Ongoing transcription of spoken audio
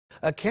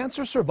A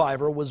cancer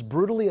survivor was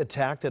brutally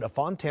attacked at a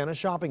Fontana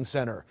shopping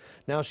center.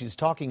 Now she's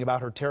talking about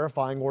her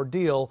terrifying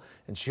ordeal,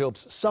 and she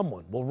hopes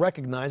someone will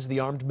recognize the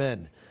armed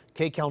men.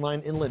 KCAL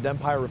 9 Inland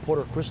Empire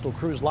reporter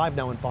Cruz live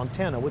now in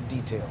Fontana with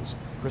details.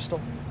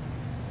 Crystal?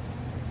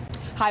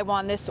 Hi,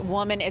 Juan. This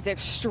woman is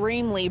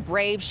extremely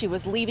brave. She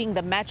was leaving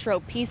the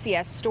Metro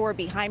PCS store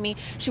behind me.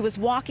 She was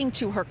walking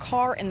to her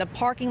car in the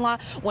parking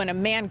lot when a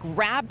man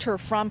grabbed her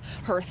from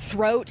her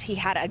throat. He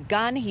had a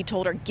gun. He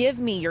told her, "Give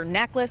me your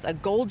necklace," a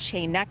gold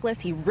chain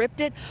necklace. He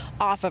ripped it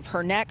off of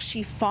her neck.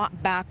 She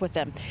fought back with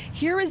him.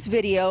 Here is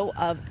video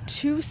of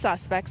two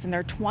suspects in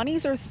their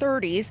 20s or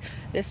 30s.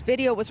 This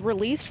video was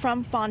released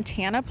from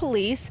Fontana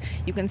police.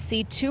 You can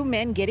see two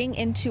men getting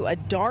into a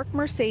dark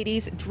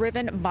Mercedes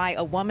driven by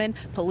a woman.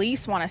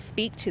 Police want to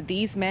speak to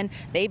these men.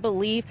 They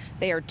believe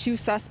they are two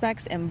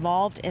suspects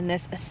involved in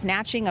this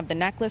snatching of the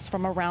necklace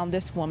from around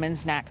this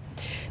woman's neck.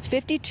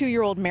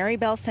 52-year-old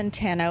Marybel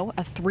Centeno,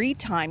 a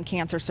three-time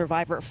cancer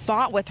survivor,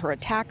 fought with her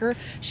attacker.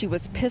 She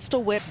was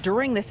pistol whipped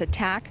during this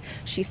attack.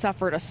 She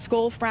suffered a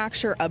skull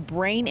fracture, a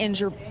brain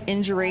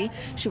injury.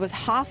 She was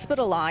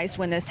hospitalized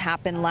when this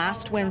happened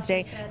last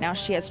Wednesday. Now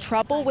she has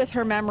trouble with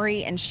her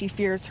memory, and she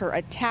fears her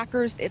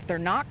attackers, if they're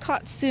not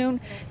caught soon,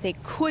 they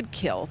could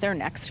kill their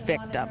next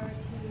victim.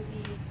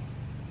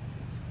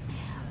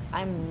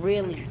 I'm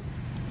really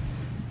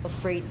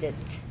afraid that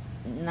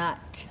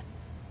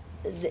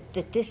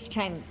this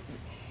time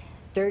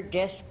they're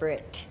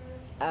desperate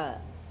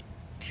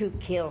to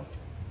kill,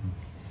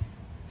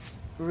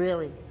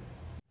 really.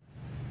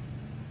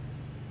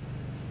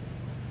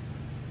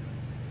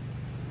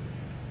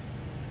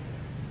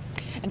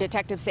 And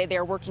detectives say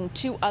they're working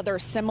two other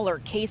similar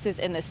cases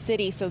in the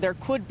city, so there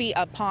could be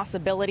a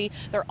possibility.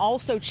 They're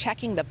also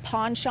checking the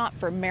pawn shop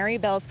for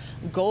Marybel's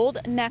gold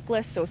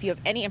necklace. So if you have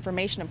any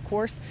information, of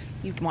course,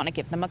 you want to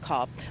give them a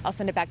call. I'll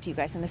send it back to you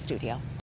guys in the studio.